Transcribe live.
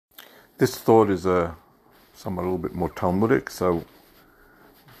This thought is somewhat a little bit more Talmudic, so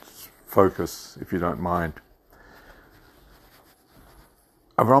focus if you don't mind.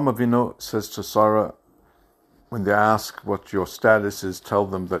 Avraham Avinu says to Sarah, when they ask what your status is, tell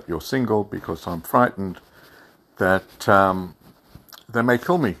them that you're single, because I'm frightened that they may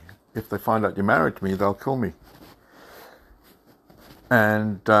kill me. If they find out you're married to me, they'll kill me.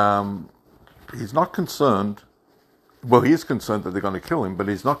 And he's not concerned, well, he is concerned that they're going to kill him, but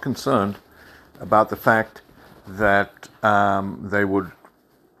he's not concerned about the fact that they would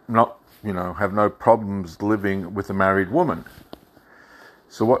not, have no problems living with a married woman.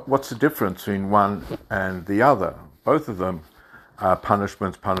 So what's the difference between one and the other? Both of them are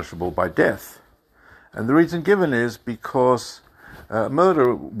punishments punishable by death. And the reason given is because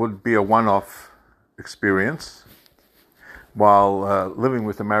murder would be a one-off experience, while living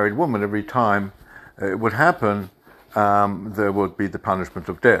with a married woman, every time it would happen, there would be the punishment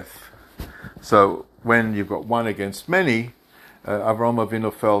of death. So when you've got one against many, Avraham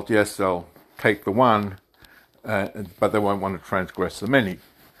Avinu felt, yes, they'll take the one, but they won't want to transgress the many.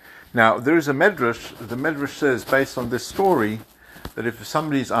 Now, there is a medrash. The medrash says, based on this story, that if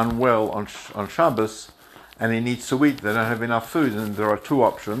somebody's unwell on Shabbos and he needs to eat, they don't have enough food, and there are two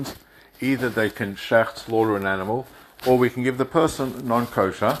options. Either they can slaughter an animal, or we can give the person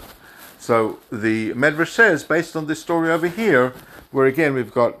non-kosher. So the medrash says, based on this story over here, where again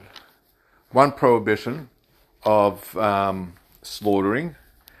we've got one prohibition of slaughtering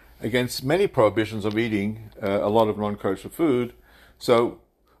against many prohibitions of eating a lot of non-kosher food. So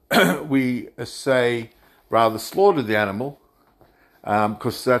we say rather slaughter the animal,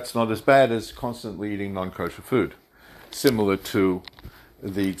 because that's not as bad as constantly eating non-kosher food, similar to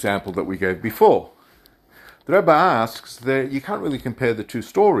the example that we gave before. The Rebbe asks that you can't really compare the two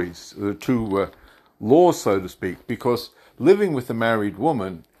stories, the two laws, so to speak, because living with a married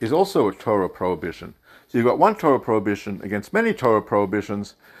woman is also a Torah prohibition. So you've got one Torah prohibition against many Torah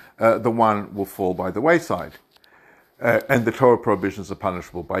prohibitions, the one will fall by the wayside. And the Torah prohibitions are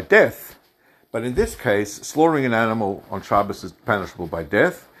punishable by death. But in this case, slaughtering an animal on Shabbos is punishable by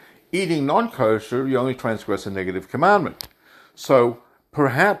death. Eating non-kosher, you only transgress a negative commandment. So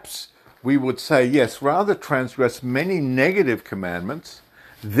perhaps we would say, yes, rather transgress many negative commandments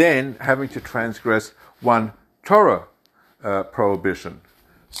than having to transgress one Torah prohibition.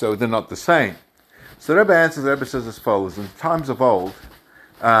 So they're not the same. So the Rebbe answers, the Rebbe says as follows: in times of old,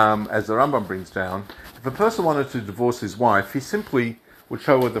 as the Rambam brings down, if a person wanted to divorce his wife, he simply would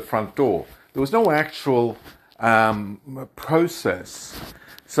show her the front door. There was no actual process.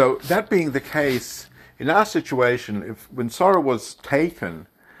 So that being the case, in our situation, when Sarah was taken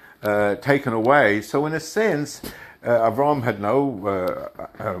away, so in a sense, Avram had no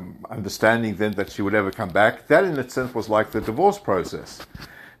understanding then that she would ever come back. That in a sense was like the divorce process.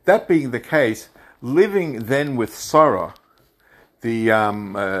 That being the case, living then with Sarah,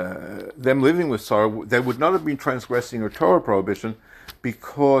 them living with Sarah, they would not have been transgressing her Torah prohibition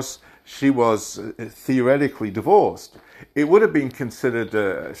because she was theoretically divorced. It would have been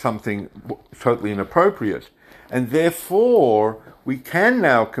considered something totally inappropriate. And therefore, we can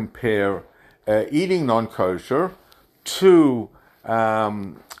now compare eating non-kosher to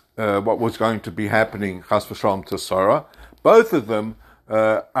what was going to be happening, chas v'shalom, to Sarah. Both of them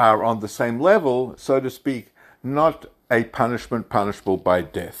are on the same level, so to speak, not a punishment punishable by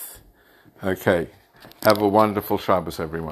death. Okay. Have a wonderful Shabbos, everyone.